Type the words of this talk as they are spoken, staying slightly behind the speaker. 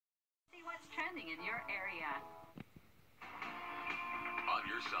trending in your area. On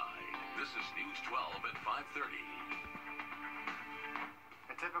your side, this is News 12 at 5:30.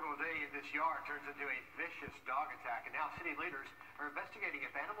 A typical day in this yard turns into a vicious dog attack, and now city leaders are investigating if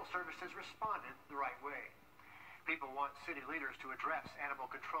animal services responded the right way. People want city leaders to address animal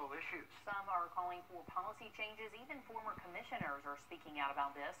control issues. Some are calling for policy changes. Even former commissioners are speaking out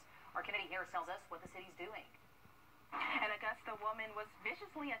about this. Our Kennedy Harris tells us what the city's doing. An Augusta woman was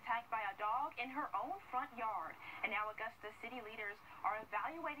viciously attacked by a dog in her own front yard. And now Augusta city leaders are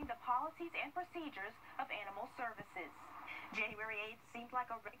evaluating the policies and procedures of animal services. January 8th seemed like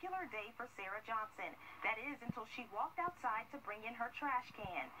a regular day for Sarah Johnson. That is, until she walked outside to bring in her trash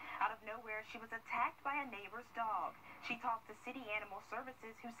can. Out of nowhere, she was attacked by a neighbor's dog. She talked to City Animal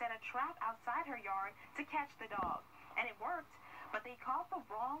Services, who set a trap outside her yard to catch the dog. And it worked, but they caught the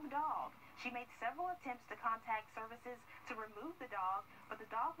wrong dog. She made several attempts to contact services to remove the dog, but the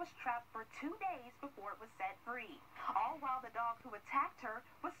dog was trapped for 2 days before it was set free. All while the dog who attacked her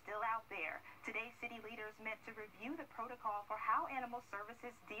was still out there. Today, city leaders met to review the protocol for how animal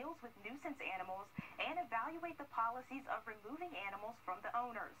services deals with nuisance animals and evaluate the policies of removing animals from the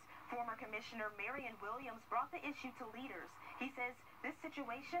owners. Former Commissioner Marion Williams brought the issue to leaders. He says this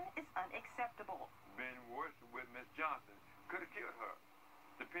situation is unacceptable. Been worse with Miss Johnson. Could have killed her.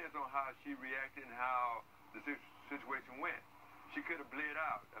 Depends on how she reacted and how the situation went. She could have bled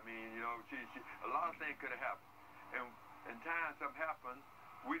out. I mean, you know, a lot of things could have happened. And in times something happened,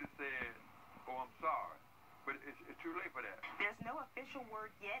 we'd have said, oh, I'm sorry. But it's too late for that. There's no official word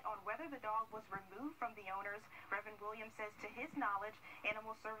yet on whether the dog was removed from the owners. Reverend Williams says to his knowledge,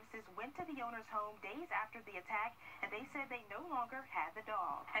 Animal Services went to the owner's home days after the attack, and they said they no longer had the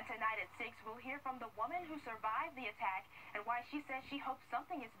dog. And tonight at 6, we'll hear from the woman who survived the attack and why she says she hopes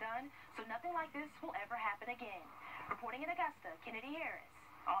something is done so nothing like this will ever happen again. Reporting in Augusta, Kennedy Harris,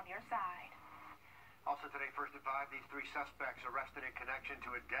 on your side. Also today, first at 5, these 3 suspects arrested in connection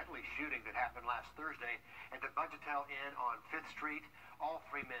to a deadly shooting that happened last Thursday at the Budgetel Inn on 5th Street. All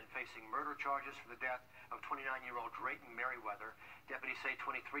 3 men facing murder charges for the death of 29-year-old Drayton Merriweather. Deputies say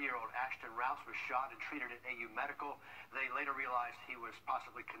 23-year-old Ashton Rouse was shot and treated at AU Medical. They later realized he was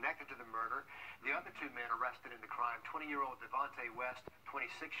possibly connected to the murder. The other 2 men arrested in the crime, 20-year-old Devontae West,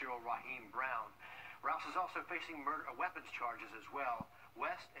 26-year-old Raheem Brown. Rouse is also facing weapons charges as well.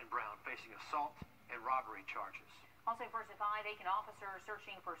 West and Brown facing assault and robbery charges. Also first at 5, Aiken officers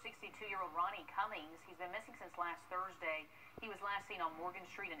searching for 62-year-old Ronnie Cummings. He's been missing since last Thursday. He was last seen on Morgan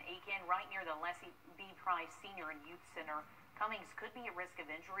Street in Aiken, right near the Leslie B. Price Senior and Youth Center. Cummings could be at risk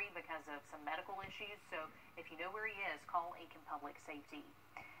of injury because of some medical issues, so if you know where he is, call Aiken Public Safety.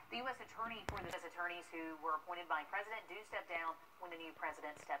 The U.S. Attorney for the U.S. attorneys who were appointed by President do step down when the new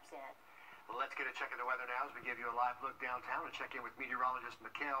president steps in. Well, let's get a check of the weather now as we give you a live look downtown and check in with meteorologist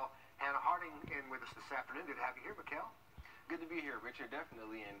Mikkel. Hannah Harding in with us this afternoon. Good to have you here, Mikkel. Good to be here, Richard,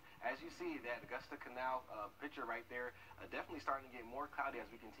 definitely. And as you see, that Augusta Canal picture right there, definitely starting to get more cloudy as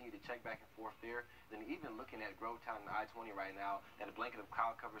we continue to check back and forth there. Then even looking at Grovetown and I-20 right now, that a blanket of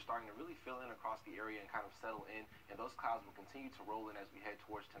cloud cover starting to really fill in across the area and kind of settle in. And those clouds will continue to roll in as we head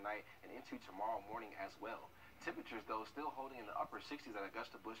towards tonight and into tomorrow morning as well. Temperatures, though, still holding in the upper 60s at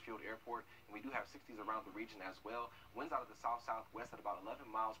Augusta Bushfield Airport, and we do have 60s around the region as well. Winds out of the south-southwest at about 11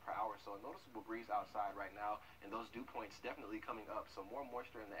 miles per hour, so a noticeable breeze outside right now, and those dew points definitely coming up. So more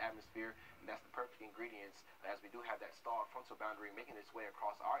moisture in the atmosphere, and that's the perfect ingredients as we do have that stalled frontal boundary making its way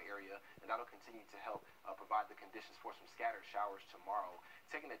across our area, and that'll continue to help provide the conditions for some scattered showers tomorrow.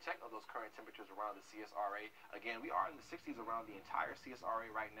 Taking a check of those current temperatures around the CSRA, again, we are in the 60s around the entire CSRA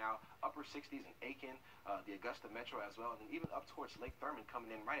right now, upper 60s in Aiken, the Augusta Metro as well, and then even up towards Lake Thurman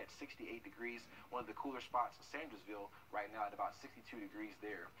coming in right at 68 degrees. One of the cooler spots, Sandersville, right now at about 62 degrees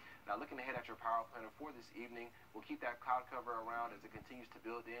there. Now looking ahead at your power planner for this evening, we'll keep that cloud cover around as it continues to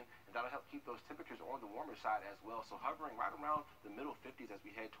build in, and that'll help keep those temperatures on the warmer side as well. So hovering right around the middle 50s as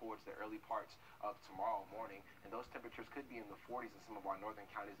we head towards the early parts of tomorrow morning, and those temperatures could be in the 40s in some of our northern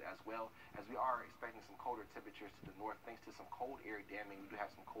counties as well, as we are expecting some colder temperatures to the north thanks to some cold air damming. We do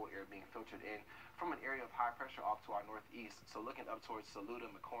have some cold air being filtered in from an area of high pressure off to our northeast. So looking up towards Saluda,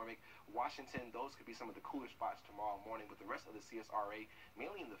 McCormick, Washington, those could be some of the cooler spots tomorrow morning, with the rest of the CSRA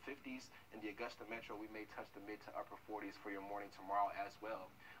mainly in the 50s. In the Augusta Metro, we may touch the mid to upper 40s for your morning tomorrow as well.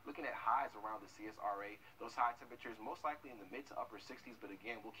 Looking at highs around the CSRA, those high temperatures most likely in the mid to upper 60s, but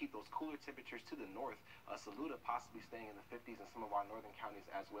again, we'll keep those cooler temperatures to the north. Saluda possibly staying in the 50s, and some of our northern counties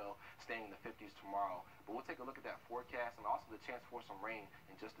as well staying in the 50s tomorrow. But we'll take a look at that forecast and also the chance for some rain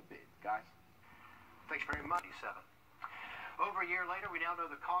in just a bit. Guys? Thanks very much, 7. Over a year later, we now know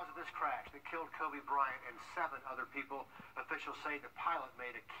the cause of this crash that killed Kobe Bryant and 7 other people. Officials say the pilot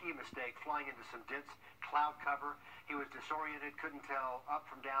made a key mistake flying into some dense cloud cover. He was disoriented, couldn't tell up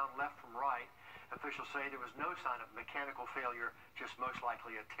from down, left from right. Officials say there was no sign of mechanical failure, just most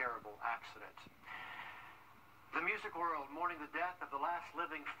likely a terrible accident. The music world mourning the death of the last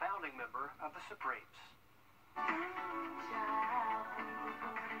living founding member of the Supremes.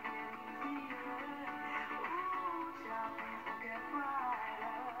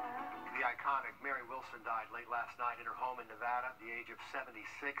 The iconic Mary Wilson died late last night in her home in Nevada at the age of 76.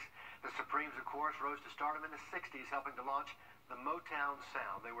 The Supremes, of course, rose to stardom in the 60s, helping to launch the Motown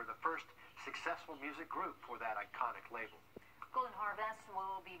sound. They were the first successful music group for that iconic label. Golden Harvest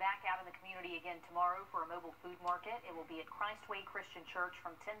will be back out in the community again tomorrow for a mobile food market. It will be at Christway Christian Church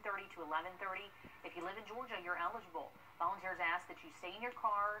from 10:30 to 11:30. If you live in Georgia, you're eligible. Volunteers ask that you stay in your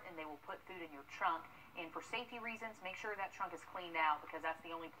car and they will put food in your trunk. And for safety reasons, make sure that trunk is cleaned out because that's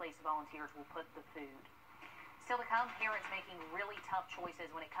the only place volunteers will put the food. Still to come, parents making really tough choices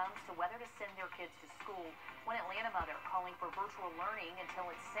when it comes to whether to send their kids to school. One Atlanta mother calling for virtual learning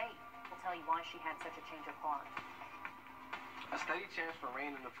until it's safe. We'll tell you why she had such a change of heart. A steady chance for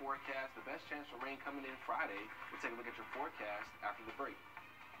rain in the forecast. The best chance for rain coming in Friday. We'll take a look at your forecast after the break.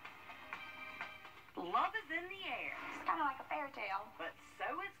 Love is in the air. It's kind of like a fairy tale. But so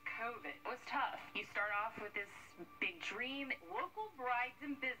is COVID. It was tough. You start off with this big dream. Local brides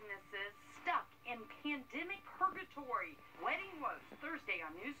and businesses stuck in pandemic purgatory. Wedding woes Thursday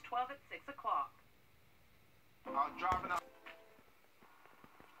on News 12 at 6 o'clock. Driving up.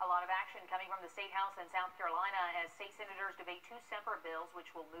 A lot of action coming from the State House in South Carolina as state senators debate 2 separate bills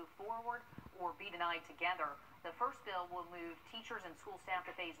which will move forward or be denied together. The first bill will move teachers and school staff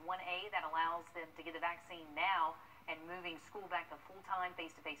to Phase 1A that allows them to get the vaccine now and moving school back to full-time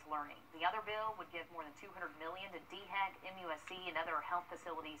face-to-face learning. The other bill would give more than $200 million to DHEC, MUSC, and other health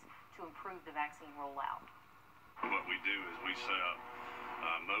facilities to improve the vaccine rollout. What we do is we set up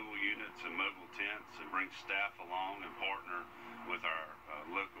mobile units and mobile tents and bring staff along and partner with our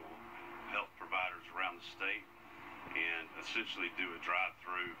local health providers around the state and essentially do a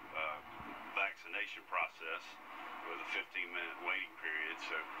drive-through vaccination process with a 15-minute waiting period.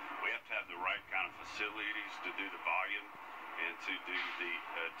 So we have to have the right kind of facilities to do the volume and to do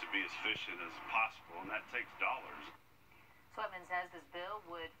to be as efficient as possible, and that takes dollars. Swetman says this bill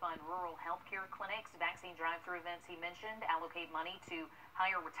would fund rural health care clinics, vaccine drive-through events he mentioned, allocate money to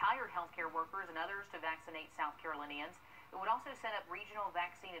hire retired healthcare workers and others to vaccinate South Carolinians. It would also set up regional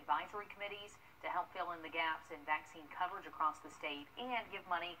vaccine advisory committees to help fill in the gaps in vaccine coverage across the state and give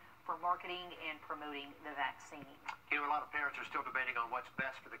money for marketing and promoting the vaccine. You know, a lot of parents are still debating on what's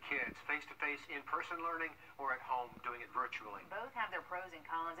best for the kids, face-to-face, in-person learning, or at home doing it virtually. Both have their pros and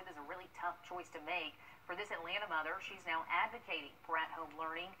cons. It is a really tough choice to make. For this Atlanta mother, she's now advocating for at-home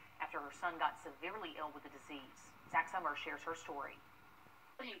learning after her son got severely ill with the disease. Zach Summers shares her story.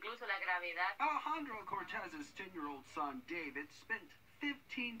 Alejandro Cortez's 10-year-old son, David, spent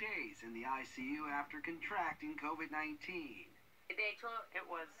 15 days in the ICU after contracting COVID-19. It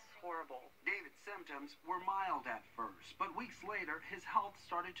was horrible. David's symptoms were mild at first, but weeks later, his health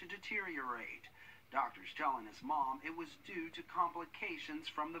started to deteriorate. Doctors telling his mom it was due to complications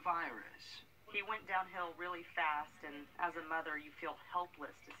from the virus. He went downhill really fast, and as a mother, you feel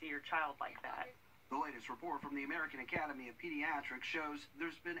helpless to see your child like that. The latest report from the American Academy of Pediatrics shows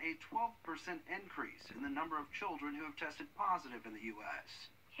there's been a 12% increase in the number of children who have tested positive in the U.S.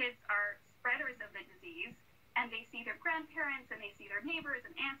 Kids are spreaders of the disease, and they see their grandparents, and they see their neighbors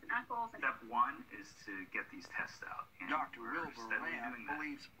and aunts and uncles. Step one is to get these tests out. And Dr. Wilbur Lamb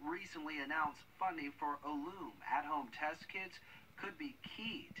believes recently announced funding for Illume at-home test kits could be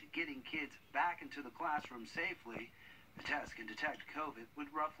key to getting kids back into the classroom safely. The test can detect COVID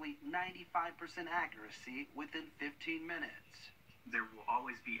with roughly 95% accuracy within 15 minutes. There will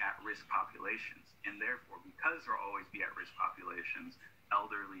always be at-risk populations, and therefore, because there will always be at-risk populations,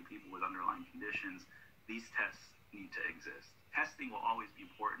 elderly, people with underlying conditions, these tests need to exist. Testing will always be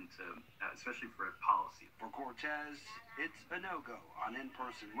important to, especially for policy. For Cortez, it's a no-go on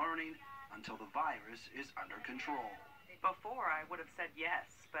in-person learning until the virus is under control. Before, I would have said yes,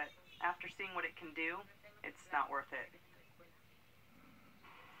 but after seeing what it can do, it's not worth it.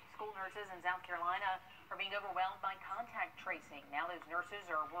 School nurses in South Carolina are being overwhelmed by contact tracing. Now those nurses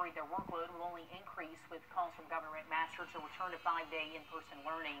are worried their workload will only increase with calls from Governor McMaster to return to 5-day in-person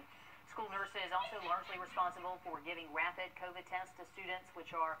learning. School nurses also largely responsible for giving rapid COVID tests to students,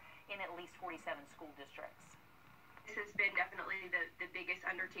 which are in at least 47 school districts. This has been definitely the biggest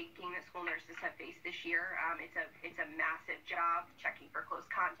undertaking that school nurses have faced this year. It's a massive job, checking for close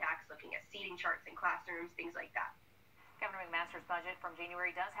contacts, looking at seating charts in classrooms, things like that. Governor McMaster's budget from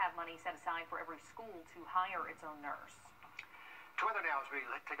January does have money set aside for every school to hire its own nurse. To weather now as we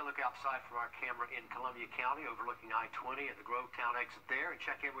take a look outside from our camera in Columbia County, overlooking I-20 at the Grovetown exit there, and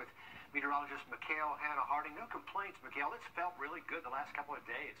check in with meteorologist Mikhail Hannah Harding. No complaints, Mikhail. It's felt really good the last couple of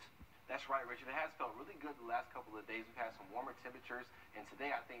days. That's right, Richard. It has felt really good the last couple of days. We've had some warmer temperatures, and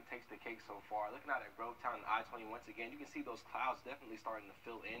today I think takes the cake so far. Looking out at Grovetown and I-20 once again, you can see those clouds definitely starting to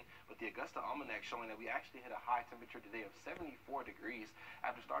fill in, with the Augusta Almanac showing that we actually hit a high temperature today of 74 degrees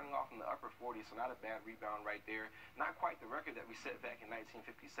after starting off in the upper 40s, so not a bad rebound right there. Not quite the record that we set back in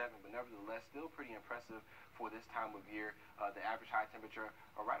 1957, but nevertheless still pretty impressive for this time of year. The average high temperature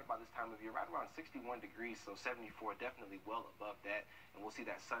right about this time of year, right around 61 degrees, so 74 definitely well above that, and we'll see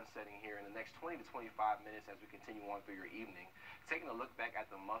that sun setting here in the next 20 to 25 minutes as we continue on through your evening. Taking a look back at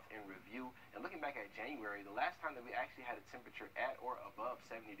the month in review and looking back at January, the last time that we actually had a temperature at or above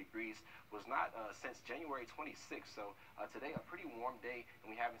 70 degrees was not since January 26th, so today a pretty warm day, and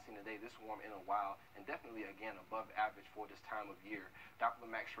we haven't seen a day this warm in a while, and definitely again above average for this time of year. Doppler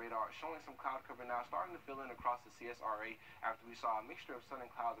Max radar showing some cloud cover now, starting to fill in across the CSRA after we saw a mixture of sun and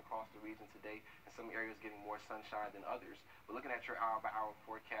clouds across the region today, and some areas getting more sunshine than others. But looking at your hour-by-hour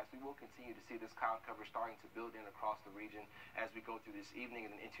forecast, we will continue to see this cloud cover starting to build in across the region as we go through this evening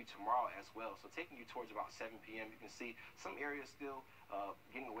and then into tomorrow as well. So taking you towards about 7 p.m., you can see some areas still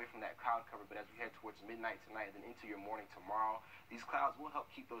getting away from that cloud cover, but as we head towards midnight tonight and then into your morning tomorrow, these clouds will help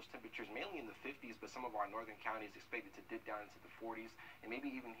keep those temperatures mainly in the 50s, but some of our northern counties expected to dip down into the 40s, and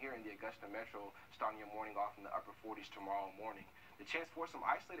maybe even here in the Augusta Metro, starting your morning off in the upper 40s tomorrow morning. The chance for some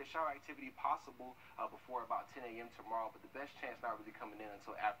isolated shower activity possible before about 10 a.m. tomorrow, but the best chance not really coming in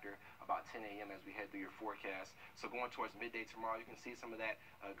until after about 10 a.m. as we head through your forecast. So going towards midday tomorrow, you can see some of that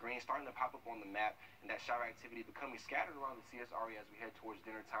green starting to pop up on the map, and that shower activity becoming scattered around the CSRA as we head towards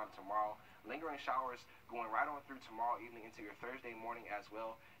dinner time tomorrow. Lingering showers going right on through tomorrow evening into your Thursday morning as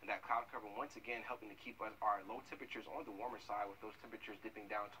well, and that cloud cover once again helping to keep our low temperatures on the warmer side, with those temperatures dipping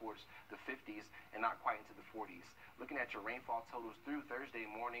down towards the 50s and not quite into the 40s. Looking at your rainfall totals through Thursday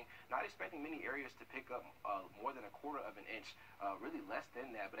morning, not expecting many areas to pick up more than 1/4 of an inch, really less than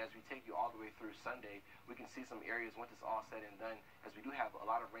that, but as we take you all the way through Sunday, we can see some areas once it's all said and done, as we do have a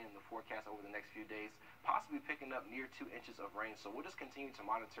lot of rain in the forecast over the next few days, possibly picking up near 2 inches of rain. So we'll just continue to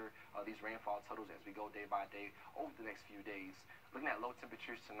monitor these rainfall totals as we go day by day over the next few days. Looking at low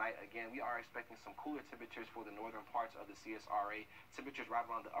temperatures tonight, again, we are expecting some cooler temperatures for the northern parts of the CSRA. Temperatures right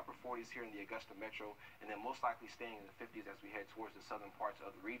around the upper 40s here in the Augusta Metro, and then most likely staying in the 50s as we head towards the southern parts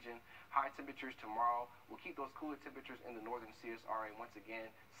of the region. High temperatures tomorrow will keep those cooler temperatures in the northern CSRA once again.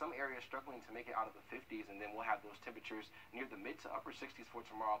 Some areas struggling to make it out of the 50s, and then we'll have those temperatures near the mid to upper 60s for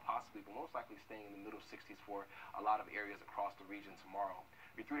tomorrow possibly, but most likely staying in the middle 60s for a lot of areas across the region tomorrow.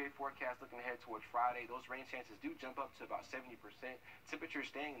 Your 3-day forecast looking ahead towards Friday, those rain chances do jump up to about 70%. Temperatures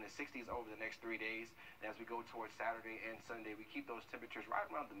staying in the 60s over the next 3 days. And as we go towards Saturday and Sunday, we keep those temperatures right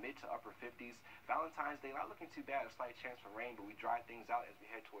around the mid to upper 50s. Valentine's Day, not looking too bad, a slight chance for rain, but we dry things out as we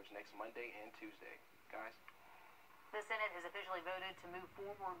head towards next Monday and Tuesday. Guys? The Senate has officially voted to move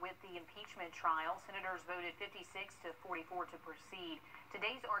forward with the impeachment trial. Senators voted 56 to 44 to proceed.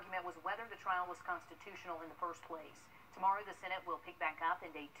 Today's argument was whether the trial was constitutional in the first place. Tomorrow, the Senate will pick back up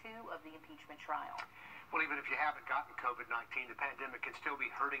in day 2 of the impeachment trial. Well, even if you haven't gotten COVID-19, the pandemic can still be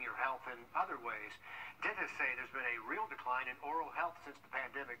hurting your health in other ways. Dentists say there's been a real decline in oral health since the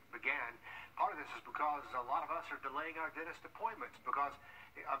pandemic began. Part of this is because a lot of us are delaying our dentist appointments because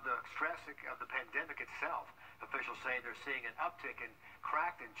of the stress of the pandemic itself. Officials say they're seeing an uptick in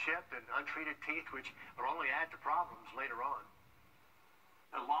cracked and chipped and untreated teeth, which will only add to problems later on.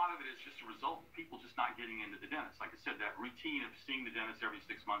 A lot of it is just a result of people just not getting into the dentist. Like I said, that routine of seeing the dentist every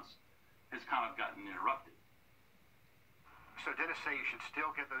 6 months has kind of gotten interrupted. So dentists say you should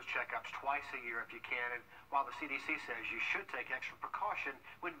still get those checkups twice a year if you can, and while the CDC says you should take extra precaution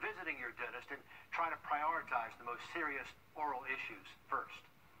when visiting your dentist and try to prioritize the most serious oral issues first.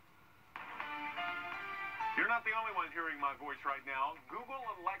 You're not the only one hearing my voice right now. Google,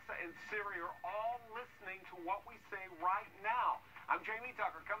 Alexa, and Siri are all listening to what we say right now. I'm Jamie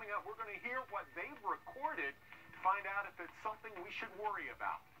Tucker. Coming up, we're going to hear what they've recorded to find out if it's something we should worry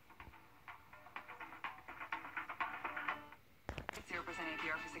about. 0%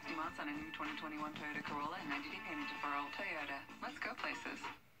 APR for 60 months on a new 2021 Toyota Corolla and 90-day payment deferral. Toyota. Let's go places.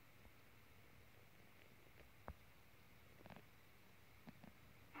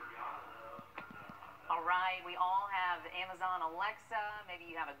 All right, we all have Amazon Alexa, maybe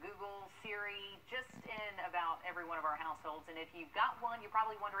you have a Google, Siri, just in about every one of our households. And if you've got one, you're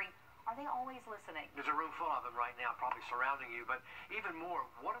probably wondering, Are they always listening? There's a room full of them right now, probably surrounding you. But even more,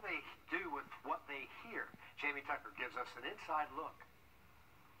 what do they do with what they hear? Jamie Tucker gives us an inside look.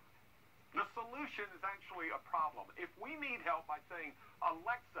 The solution is actually a problem. If we need help by saying,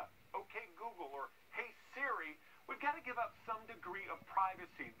 Alexa, okay Google, or hey Siri, we've got to give up some degree of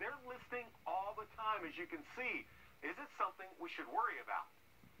privacy. They're listening all the time, as you can see. Is it something we should worry about?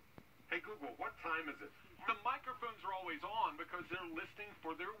 Hey Google, what time is it? The microphones are always on because they're listening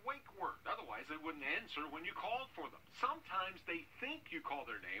for their wake word. Otherwise, they wouldn't answer when you called for them. Sometimes they think you call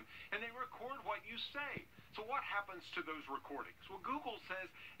their name, and they record what you say. So what happens to those recordings? Well, Google says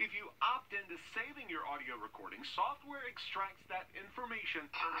if you opt into saving your audio recordings, software extracts that information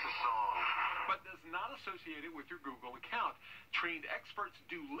but does not associate it with your Google account. Trained experts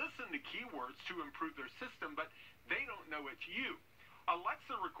do listen to keywords to improve their system, but they don't know it's you.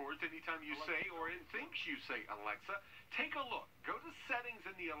 Alexa records anytime you say or it thinks you say Alexa. Take a look. Go to settings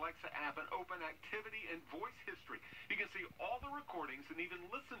in the Alexa app and open activity and voice history. You can see all the recordings and even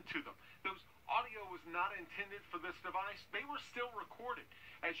listen to them. Those audio was not intended for this device. They were still recorded.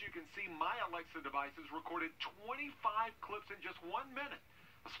 As you can see, my Alexa devices recorded 25 clips in just 1 minute.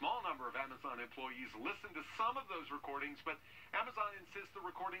 A small number of Amazon employees listen to some of those recordings, but Amazon insists the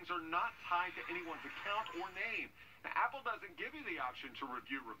recordings are not tied to anyone's account or name. Now, Apple doesn't give you the option to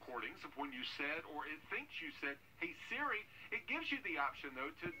review recordings of when you said or it thinks you said, hey Siri. It gives you the option, though,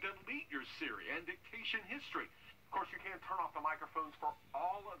 to delete your Siri and dictation history. Of course, you can't turn off the microphones for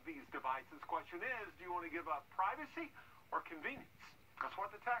all of these devices. Question is, do you want to give up privacy or convenience? That's What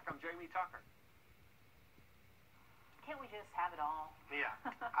the Tech. I'm Jamie Tucker. Can't we just have it all? Yeah,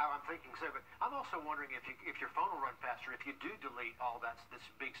 I'm thinking so. But I'm also wondering if your phone will run faster if you do delete all this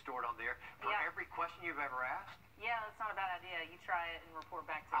big stored on there for every question you've ever asked. Yeah, that's not a bad idea. You try it and report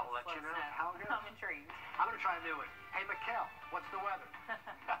back to us. I'll let you know how it goes. I'm intrigued. I'm going to try a new one. Hey, Mikkel, what's the weather?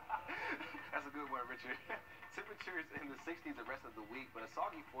 That's a good one, Richard. Temperatures in the 60s the rest of the week, but a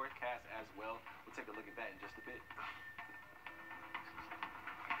soggy forecast as well. We'll take a look at that in just a bit.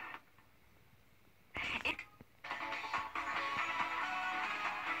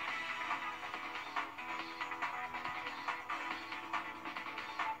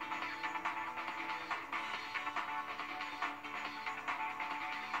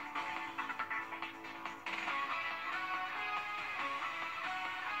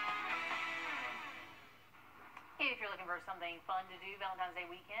 If you're looking for something fun to do Valentine's Day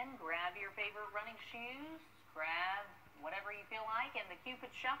weekend, grab your favorite running shoes, grab whatever you feel like, and the Cupid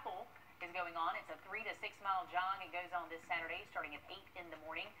Shuffle is going on. It's a 3 to 6 mile jog. It goes on this Saturday starting at 8 in the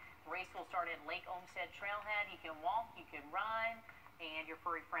morning. The race will start at Lake Olmsted Trailhead. You can walk, you can run, and your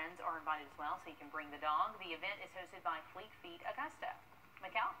furry friends are invited as well, so you can bring the dog. The event is hosted by Fleet Feet Augusta.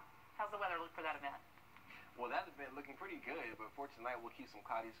 Mikkel, how's the weather look for that event? Well, that has been looking pretty good, but for tonight, we'll keep some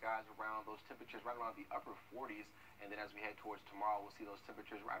cloudy skies around, those temperatures right around the upper 40s, and then as we head towards tomorrow, we'll see those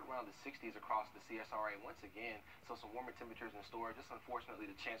temperatures right around the 60s across the CSRA once again, so some warmer temperatures in store, just unfortunately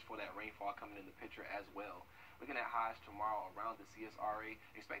the chance for that rainfall coming in the picture as well. Looking at highs tomorrow around the CSRA,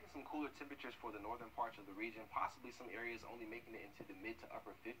 expecting some cooler temperatures for the northern parts of the region, possibly some areas only making it into the mid to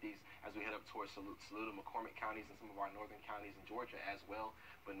upper 50s as we head up towards Saluda, McCormick counties, and some of our northern counties in Georgia as well,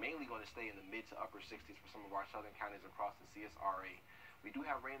 but mainly going to stay in the mid to upper 60s for some of our southern counties across the CSRA. We do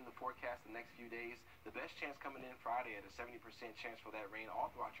have rain in the forecast the next few days. The best chance coming in Friday at a 70% chance for that rain all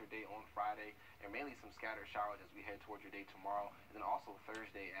throughout your day on Friday, and mainly some scattered showers as we head towards your day tomorrow, and then also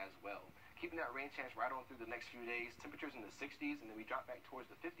Thursday as well. Keeping that rain chance right on through the next few days. Temperatures in the 60s, and then we drop back towards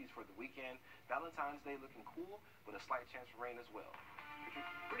the 50s for the weekend. Valentine's Day looking cool, with a slight chance for rain as well.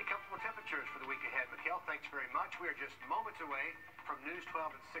 Pretty comfortable temperatures for the week ahead. Mikkel, thanks very much. We are just moments away from News 12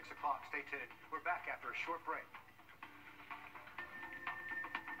 at 6 o'clock. Stay tuned. We're back after a short break.